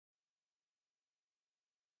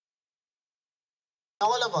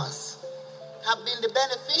All of us have been the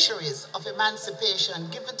beneficiaries of emancipation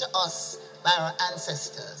given to us by our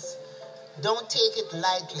ancestors. Don't take it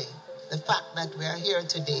lightly, the fact that we are here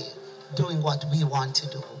today doing what we want to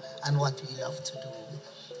do and what we love to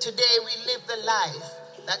do. Today we live the life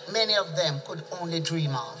that many of them could only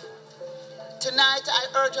dream of. Tonight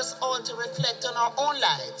I urge us all to reflect on our own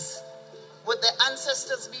lives. Would the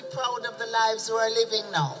ancestors be proud of the lives we are living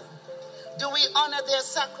now? Do we honor their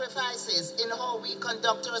sacrifices in how we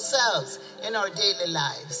conduct ourselves in our daily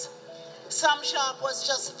lives? Sam Sharp was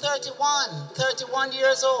just 31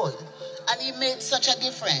 years old, and he made such a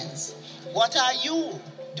difference. What are you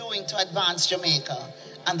doing to advance Jamaica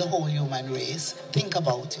and the whole human race? Think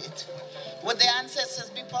about it. Would the ancestors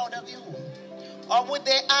be proud of you? Or would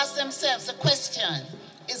they ask themselves the question,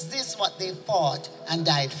 is this what they fought and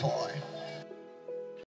died for?